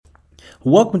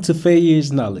Welcome to Failure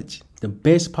is Knowledge, the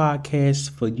best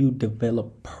podcast for you to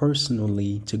develop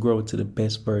personally to grow to the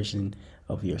best version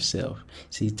of yourself.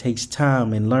 See, it takes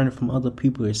time and learning from other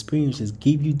people's experiences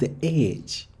give you the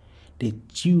edge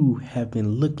that you have been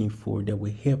looking for that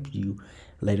will help you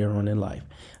later on in life.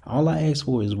 All I ask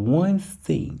for is one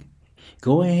thing.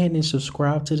 Go ahead and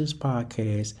subscribe to this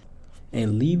podcast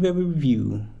and leave a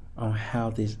review on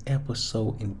how this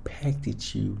episode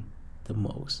impacted you the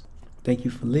most. Thank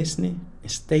you for listening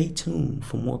and stay tuned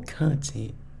for more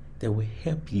content that will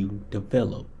help you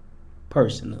develop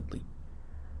personally.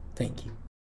 Thank you.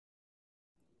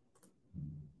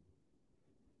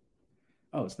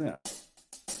 Oh, snap.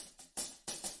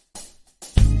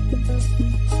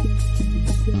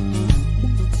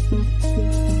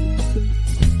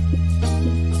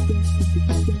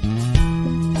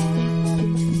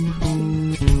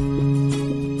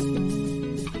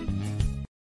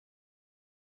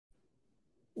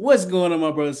 What's going on,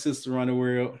 my brothers and sisters around the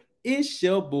world? It's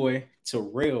your boy,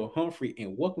 Terrell Humphrey,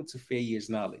 and welcome to Failure's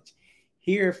Knowledge.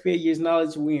 Here at Failure's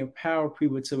Knowledge, we empower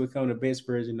people to become the best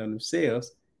version of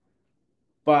themselves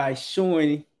by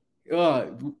showing,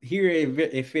 here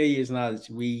at Failure's Knowledge,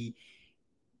 I'm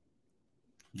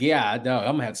going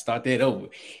to have to start that over.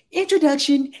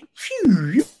 Introduction.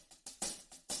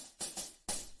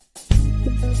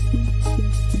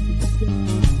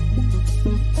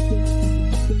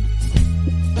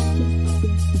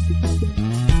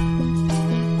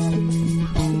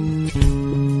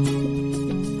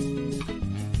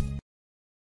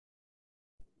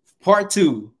 Part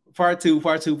two.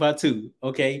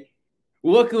 Okay.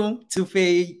 Welcome to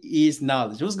Faith is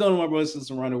Knowledge. What's going on, my brothers and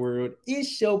sisters around the world?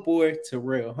 It's your boy,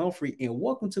 Terrell Humphrey, and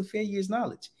welcome to Failure is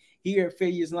Knowledge. Here at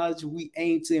Failure is Knowledge, we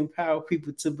aim to empower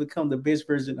people to become the best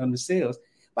version of themselves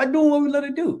by doing what we love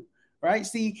to do, right?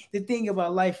 See, the thing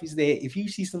about life is that if you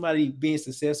see somebody being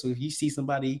successful, if you see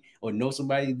somebody or know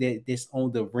somebody that's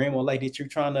on the realm of life that you're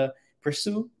trying to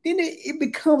pursue, then it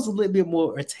becomes a little bit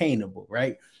more attainable,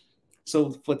 right?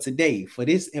 So for today, for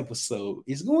this episode,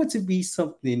 it's going to be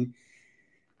something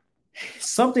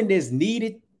that's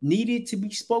needed to be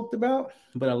spoke about,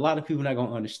 but a lot of people not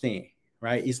gonna understand.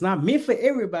 Right? It's not meant for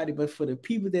everybody, but for the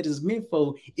people that is meant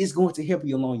for, it's going to help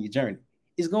you along your journey.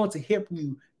 It's going to help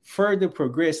you further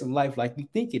progress in life like you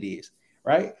think it is.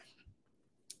 Right?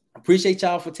 Appreciate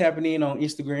y'all for tapping in on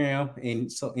Instagram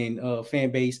and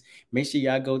fan base. Make sure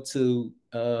y'all go to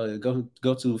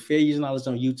Failures Knowledge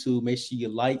on YouTube. Make sure you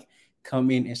like,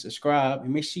 comment, and subscribe,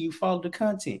 and make sure you follow the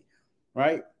content.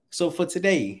 Right. So for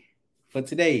today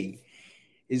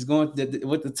is what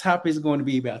the topic is going to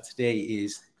be about today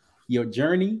is your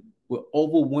journey will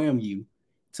overwhelm you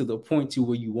to the point to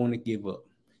where you want to give up,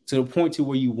 to the point to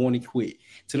where you want to quit,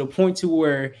 to the point to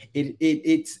where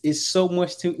it's so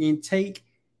much to intake.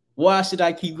 Why should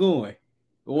I keep going?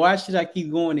 Why should I keep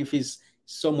going if it's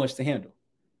so much to handle?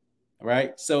 All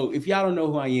right. So if y'all don't know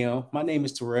who I am, my name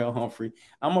is Terrell Humphrey.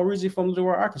 I'm originally from Little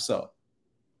Rock, Arkansas.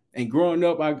 And growing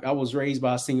up, I was raised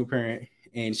by a single parent,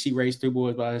 and she raised three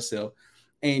boys by herself.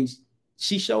 And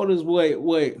she showed us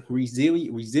what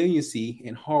resiliency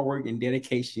and hard work and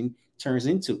dedication turns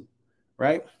into,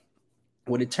 right?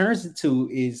 What it turns into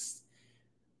is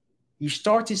you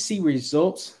start to see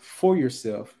results for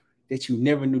yourself that you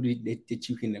never knew that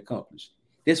you can accomplish.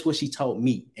 That's what she taught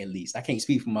me, at least. I can't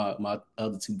speak for my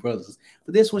other two brothers,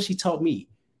 but that's what she taught me.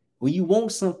 When you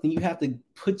want something, you have to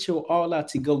put your all out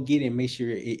to go get it and make sure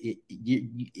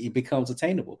it becomes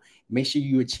attainable. Make sure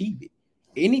you achieve it.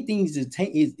 Everything is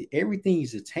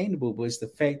attainable, but it's the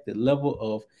fact, the level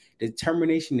of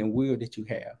determination and will that you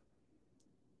have.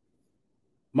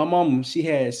 My mom, she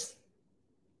has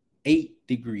 8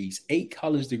 degrees, 8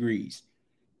 college degrees,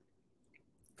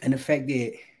 and the fact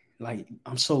that like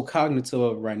I'm so cognitive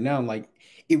of right now, like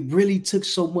it really took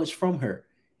so much from her.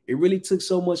 It really took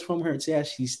so much from her to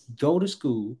actually go to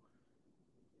school,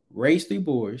 raise three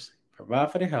boys,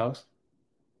 provide for the house,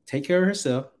 take care of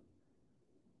herself.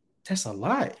 That's a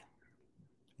lot.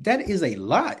 That is a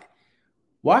lot.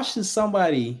 Why should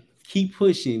somebody keep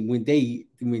pushing when they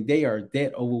are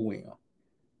that overwhelmed?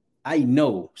 I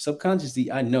know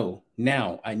subconsciously, I know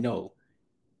now, I know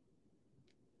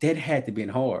that had to been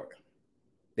hard.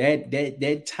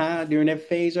 That time during that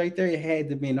phase right there, it had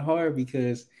to been hard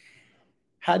because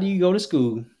how do you go to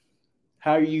school?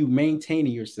 How are you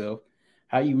maintaining yourself?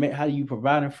 How are you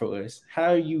providing for us?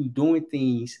 How are you doing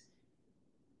things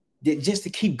just to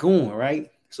keep going,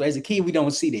 right? So as a kid, we don't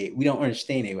see that. We don't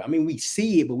understand it. I mean, we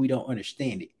see it, but we don't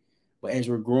understand it. But as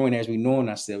we're growing, as we knowing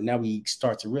ourselves, now we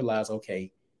start to realize,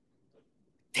 okay,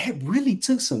 that really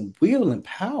took some will and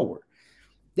power.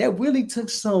 That really took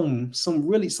some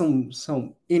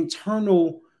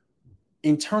internal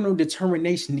internal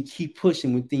determination to keep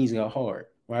pushing when things are hard,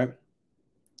 right?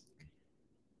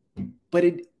 But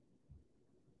it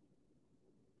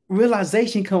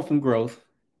realization comes from growth.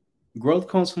 Growth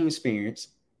comes from experience.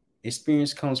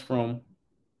 Experience comes from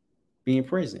being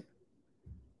present.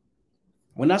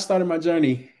 When I started my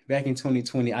journey back in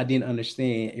 2020, I didn't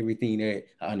understand everything that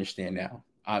I understand now.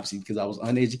 Obviously, because I was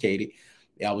uneducated.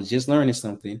 I was just learning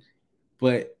something,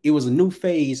 but it was a new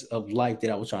phase of life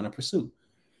that I was trying to pursue.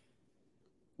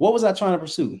 What was I trying to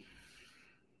pursue?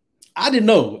 I didn't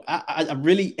know. I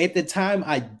really, at the time,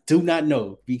 I do not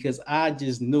know because I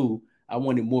just knew I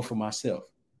wanted more for myself.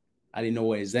 I didn't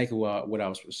know exactly what I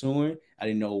was pursuing. I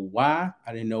didn't know why.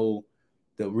 I didn't know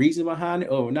the reason behind it,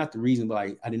 or not the reason, but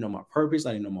like I didn't know my purpose.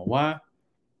 I didn't know my why.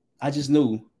 I just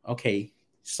knew, okay,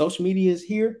 social media is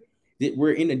here. That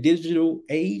we're in a digital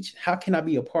age. How can I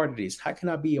be a part of this? How can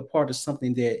I be a part of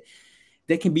something that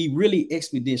can be really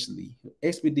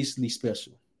expeditionally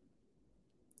special?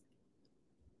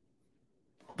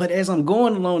 But as I'm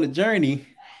going along the journey,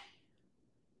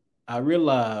 I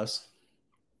realized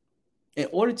in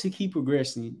order to keep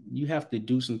progressing, you have to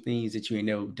do some things that you ain't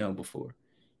never done before.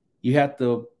 You have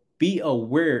to be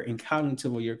aware and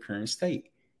cognitive of your current state.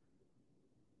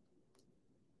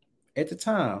 At the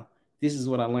time, this is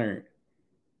what I learned.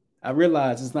 I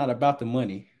realized it's not about the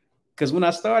money. Because when I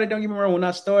started, don't get me wrong, when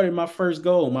I started, my first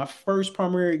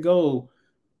primary goal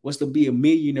was to be a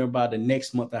millionaire by the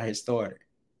next month I had started.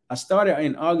 I started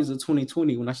in August of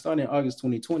 2020. When I started in August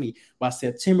 2020, by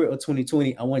September of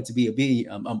 2020, I wanted to be a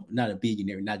billion. I'm not a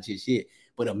billionaire, not just yet,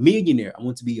 but a millionaire. I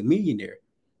want to be a millionaire.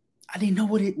 I didn't know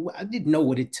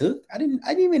what it took. I didn't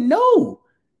even know.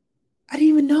 I didn't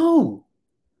even know.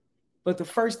 But the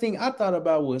first thing I thought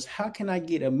about was how can I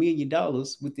get $1 million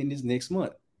within this next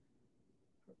month?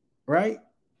 Right?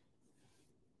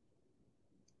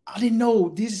 I didn't know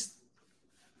this.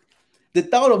 The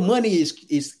thought of money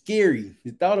is scary.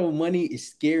 The thought of money is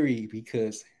scary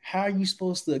because how are you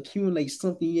supposed to accumulate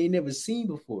something you ain't never seen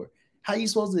before? How are you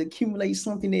supposed to accumulate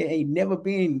something that you ain't never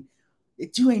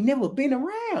been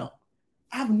around?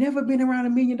 I've never been around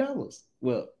 $1 million.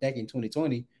 Well, back in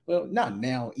 2020. Well, not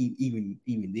now, even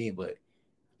then,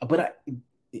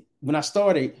 when I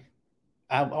started,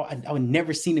 I would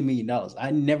never seen $1 million.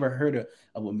 I never heard of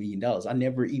 $1 million. I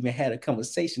never even had a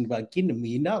conversation about getting $1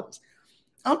 million.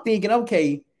 I'm thinking,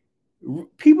 okay,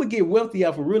 people get wealthy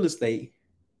off of real estate.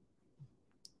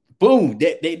 Boom,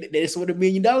 that's where $1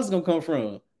 million is gonna come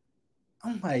from.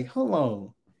 I'm like, hold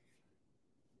on.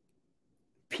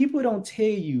 People don't tell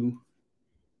you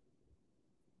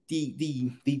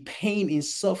the pain and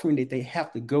suffering that they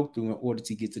have to go through in order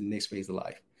to get to the next phase of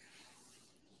life.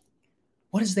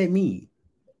 What does that mean?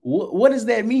 What does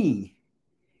that mean?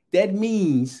 That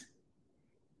means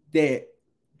that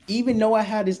even though I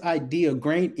had this idea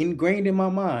ingrained in my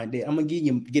mind that I'm gonna get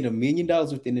 $1 million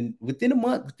within a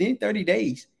month, within 30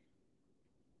 days,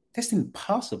 that's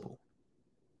impossible.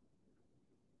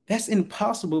 That's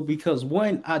impossible because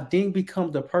one, I didn't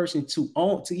become the person to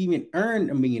even earn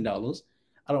 $1 million.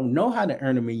 I don't know how to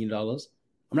earn $1 million.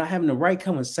 I'm not having the right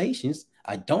conversations.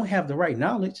 I don't have the right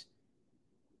knowledge.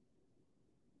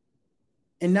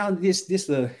 And now this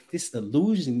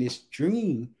illusion, this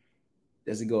dream,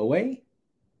 does it go away?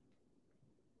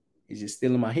 Is it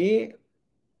still in my head?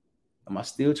 Am I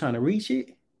still trying to reach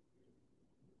it?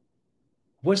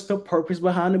 What's the purpose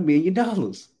behind $1 million?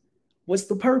 What's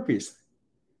the purpose?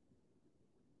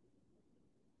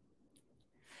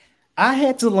 I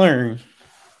had to learn.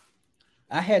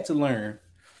 I had to learn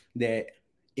that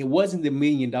it wasn't the $1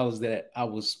 million that I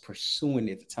was pursuing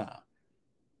at the time.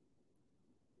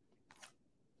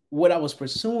 What I was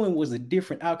pursuing was a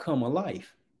different outcome of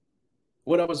life.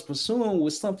 What I was pursuing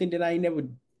was something that I ain't never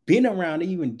been around or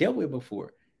even dealt with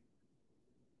before.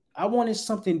 I wanted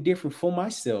something different for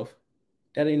myself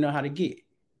that I didn't know how to get.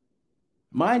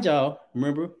 Mind y'all,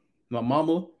 remember, my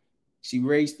mama, she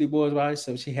raised 3 boys by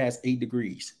herself. She has 8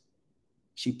 degrees.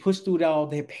 She pushed through all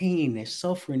that pain, that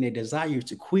suffering, that desire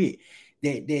to quit,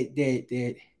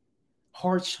 that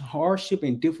hardship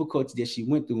and difficulty that she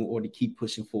went through in order to keep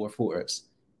pushing forward for us.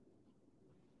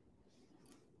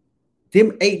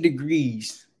 Them 8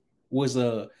 degrees was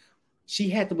a she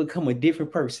had to become a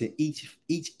different person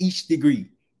each degree.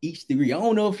 Each degree. I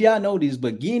don't know if y'all know this,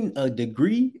 but getting a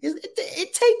degree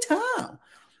it take time.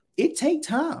 It take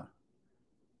time.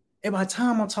 And by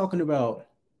time I'm talking about,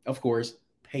 of course,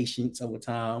 patience over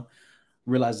time,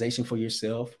 realization for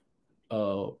yourself,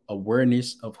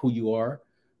 awareness of who you are,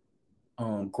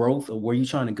 growth of where you're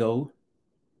trying to go.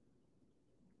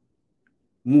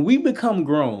 When we become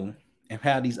grown and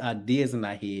have these ideas in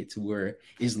our head to where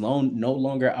it's no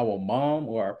longer our mom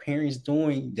or our parents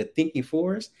doing the thinking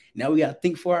for us. Now we got to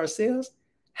think for ourselves.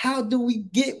 How do we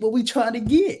get what we trying to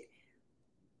get?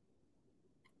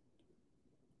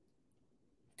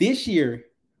 This year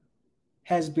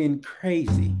has been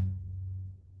crazy.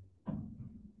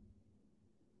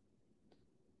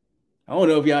 I don't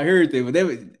know if y'all heard that, but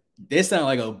that sounded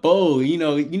like a bowl. You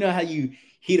know how you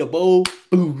hit a bowl,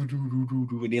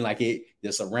 and then like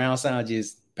the surround sound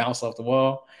just bounce off the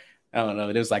wall. I don't know.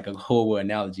 It was like a horrible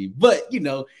analogy, but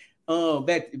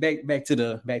back to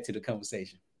the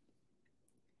conversation.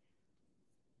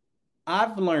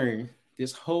 I've learned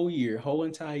this whole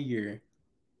entire year,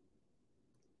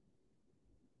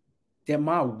 that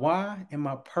my why and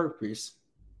my purpose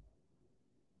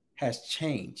has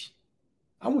changed.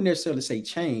 I wouldn't necessarily say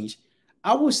change.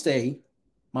 I would say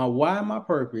my why and my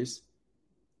purpose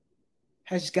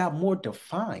has got more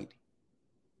defined.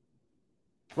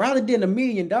 Rather than $1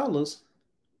 million,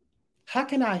 how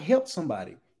can I help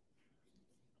somebody?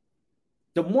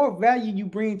 The more value you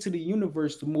bring to the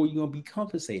universe, the more you're gonna be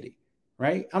compensated,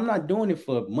 right? I'm not doing it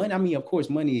for money. I mean, of course,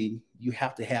 money, you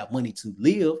have to have money to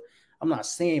live. I'm not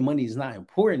saying money is not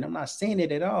important. I'm not saying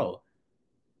it at all.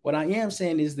 What I am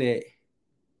saying is that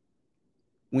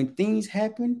when things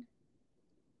happen,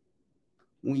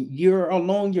 when you're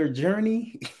along your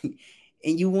journey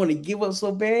and you want to give up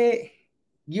so bad,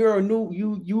 you are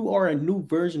a new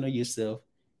version of yourself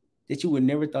that you would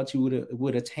never thought you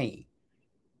would attain.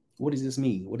 What does this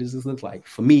mean? What does this look like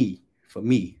for me? For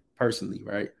me personally,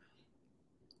 right?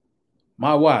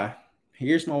 My why.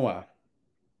 Here's my why.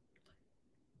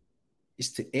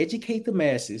 Is to educate the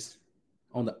masses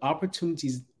on the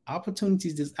opportunities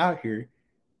that's out here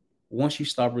once you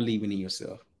start believing in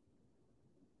yourself.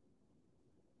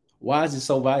 Why is it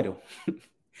so vital?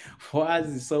 Why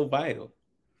is it so vital?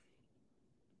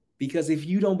 Because if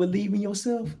you don't believe in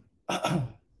yourself,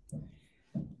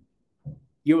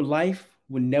 your life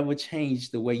will never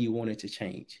change the way you want it to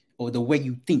change, or the way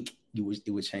you think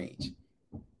it would change.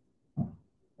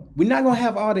 We're not gonna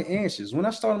have all the answers. When I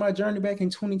started my journey back in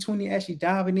 2020, actually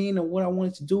diving in on what I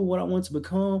wanted to do, what I wanted to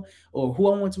become, or who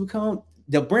I want to become,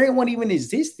 the brand wasn't even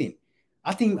existing.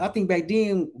 I think back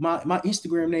then my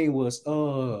Instagram name was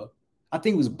I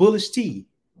think it was Bullish T.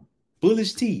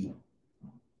 Bullish T.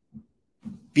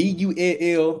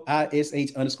 BULLISH_T.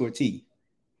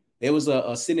 It was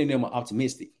a synonym of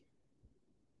optimistic.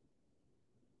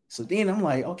 So then I'm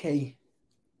like, okay,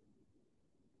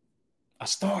 I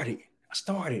started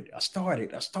making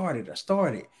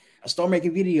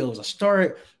videos. I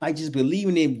started like just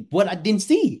believing in what I didn't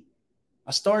see.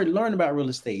 I started learning about real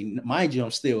estate. Mind you,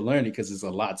 I'm still learning because it's a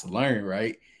lot to learn,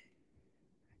 right?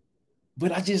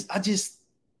 But I just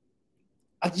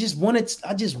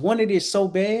wanted it so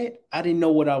bad. I didn't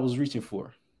know what I was reaching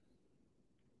for.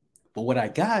 But what I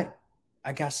got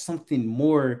something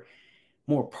more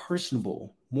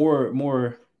personable,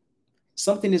 more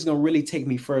something that's gonna really take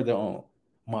me further on.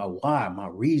 My why, my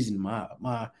reason, my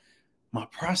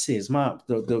process, my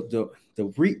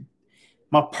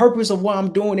purpose of why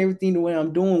I'm doing everything the way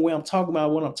I'm doing, where I'm talking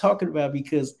about what I'm talking about,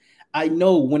 because I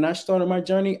know when I started my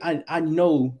journey, I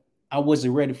know I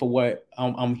wasn't ready for what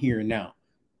I'm hearing now.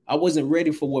 I wasn't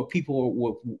ready for what people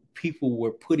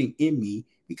were putting in me,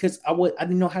 because I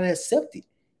didn't know how to accept it.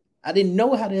 I didn't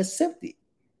know how to accept it.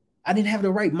 I didn't have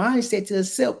the right mindset to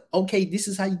accept, okay, this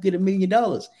is how you get $1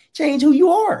 million. Change who you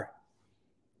are.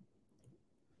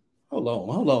 Hold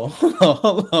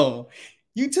on.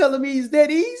 You telling me it's that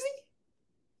easy?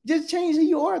 Just change who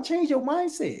you are, change your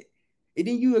mindset. And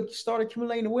then you start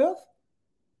accumulating wealth?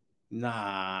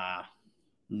 Nah,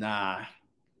 nah,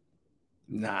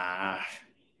 nah.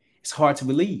 It's hard to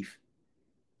believe.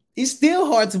 It's still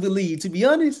hard to believe, to be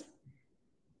honest.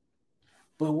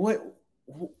 But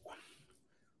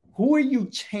who are you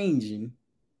changing?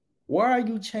 Why are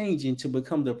you changing to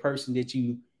become the person that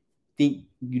you think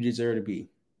you deserve to be?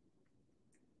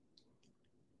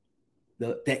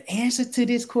 The answer to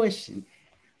this question,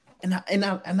 and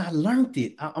I learned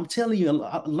it. I'm telling you,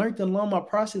 I learned it along my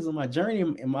process of my journey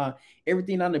and my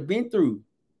everything I've been through.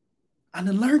 I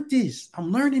learned this.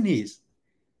 I'm learning this.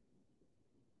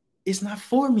 It's not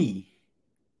for me.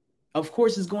 Of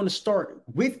course, it's going to start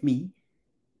with me,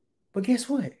 but guess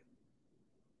what?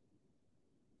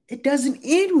 It doesn't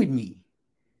end with me.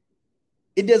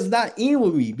 It does not end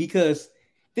with me, because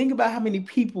think about how many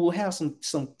people have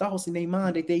some thoughts in their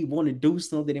mind that they want to do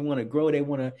something, they want to grow, they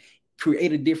want to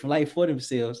create a different life for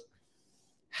themselves.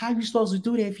 How are you supposed to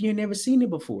do that if you've never seen it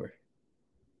before?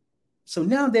 So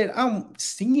now that I'm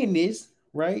seeing this,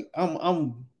 right?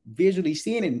 I'm visually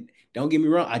seeing it. Don't get me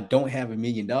wrong, I don't have $1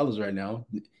 million right now.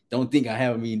 Don't think I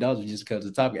have $1 million just because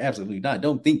of the topic. Absolutely not.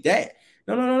 Don't think that.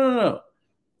 No, no, no, no, no.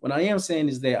 What I am saying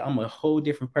is that I'm a whole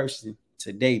different person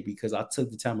today because I took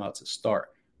the time out to start.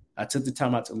 I took the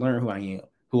time out to learn who I am,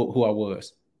 who who I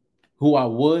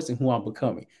was, and who I'm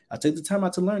becoming. I took the time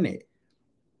out to learn that.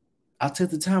 I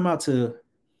took the time out to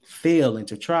fail and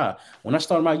to try. When I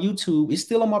started my YouTube, it's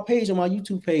still on my page, on my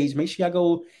YouTube page. Make sure y'all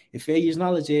go and Failure's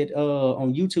Knowledge at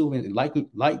on YouTube and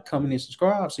like, comment, and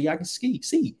subscribe so y'all can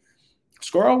see.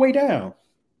 Scroll all the way down.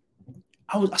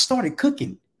 I started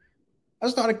cooking. I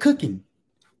started cooking.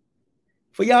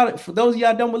 For y'all, for those of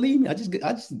y'all don't believe me, I just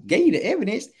gave you the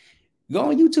evidence. Go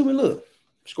on YouTube and look.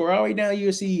 Scroll all the way down,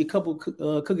 you'll see a couple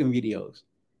cooking videos.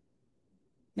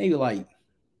 Maybe like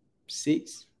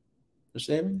 6 or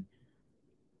 7.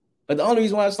 But the only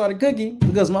reason why I started cooking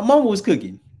because my mama was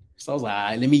cooking. So I was like, all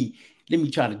right, let me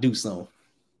try to do something.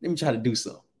 Let me try to do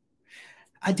something.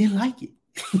 I didn't like it.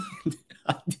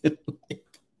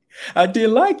 I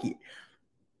didn't like it.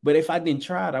 But if I didn't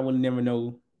try it, I would never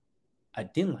know I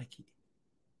didn't like it.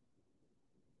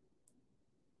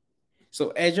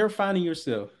 So as you're finding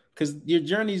yourself, because your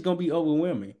journey is gonna be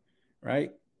overwhelming,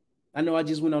 right? I know I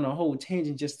just went on a whole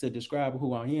tangent just to describe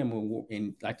who I am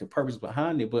and like the purpose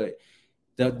behind it, but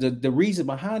the reason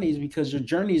behind it is because your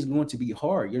journey is going to be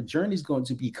hard. Your journey is going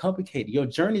to be complicated. Your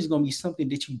journey is going to be something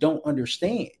that you don't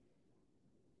understand.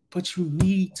 But you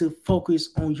need to focus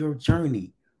on your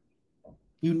journey.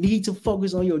 You need to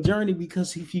focus on your journey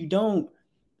because if you don't,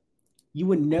 you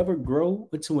would never grow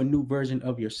into a new version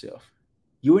of yourself.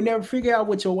 You would never figure out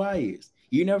what your why is.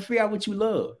 You never figure out what you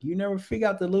love. You never figure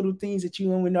out the little things that you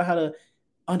don't even know how to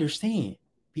understand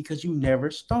because you never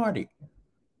started.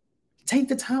 Take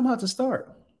the time out to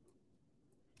start.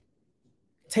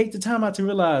 Take the time out to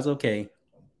realize, okay,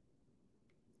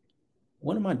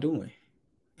 what am I doing?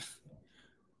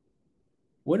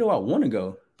 Where do I want to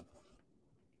go?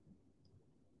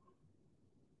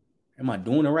 Am I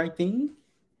doing the right thing?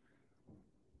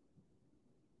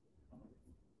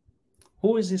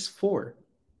 Who is this for?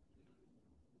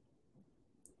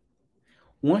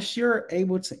 Once you're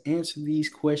able to answer these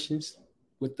questions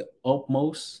with the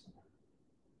utmost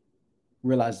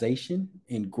realization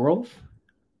and growth,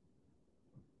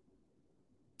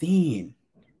 then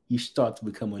you start to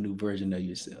become a new version of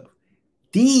yourself.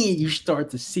 Then you start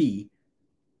to see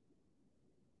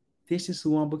this is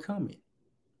who I'm becoming.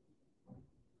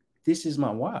 This is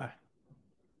my why.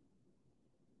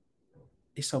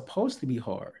 It's supposed to be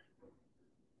hard.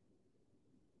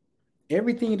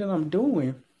 Everything that I'm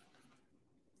doing,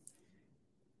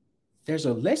 there's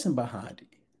a lesson behind it.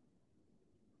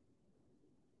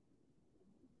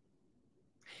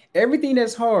 Everything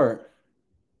that's hard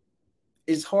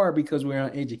is hard because we're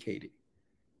uneducated.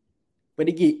 But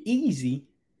it get easy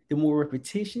the more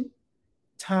repetition,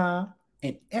 time,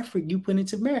 and effort you put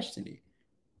into mastering it.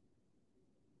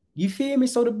 You feel me?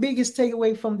 So the biggest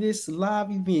takeaway from this live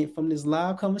event, from this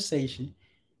live conversation,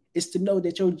 is to know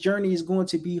that your journey is going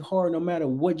to be hard no matter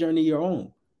what journey you're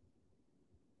on.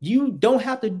 You don't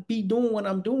have to be doing what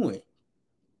I'm doing.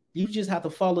 You just have to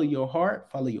follow your heart,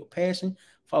 follow your passion,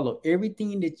 follow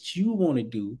everything that you want to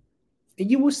do, and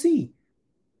you will see.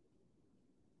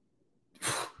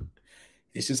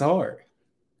 This is hard.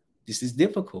 This is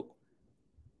difficult.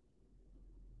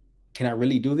 Can I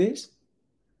really do this?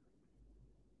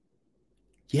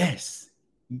 Yes.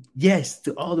 Yes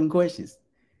to all them questions.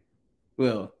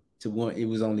 Well, to one, it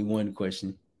was only one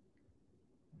question.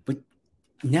 But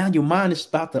now your mind is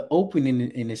about to open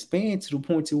and expand to the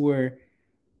point to where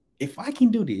if I can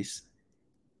do this,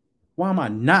 why am I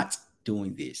not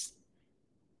doing this?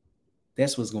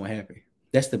 That's what's going to happen.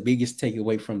 That's the biggest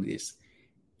takeaway from this.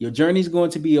 Your journey is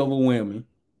going to be overwhelming.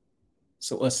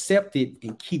 So accept it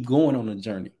and keep going on the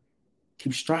journey.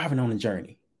 Keep striving on the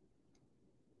journey.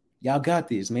 Y'all got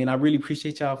this, man. I really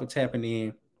appreciate y'all for tapping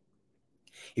in.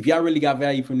 If y'all really got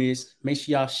value from this, make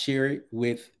sure y'all share it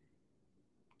with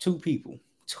two people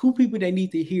that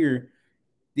need to hear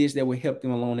this that will help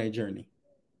them along that journey.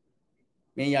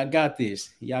 Man, y'all got this.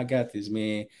 Y'all got this,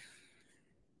 man.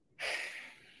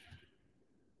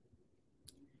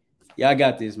 Y'all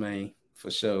got this, man,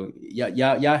 for sure.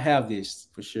 Y'all have this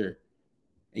for sure.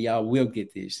 And y'all will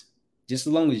get this. Just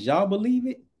as long as y'all believe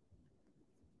it,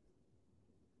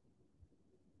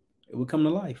 it will come to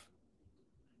life.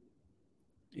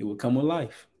 It will come with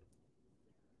life.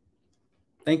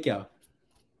 Thank y'all.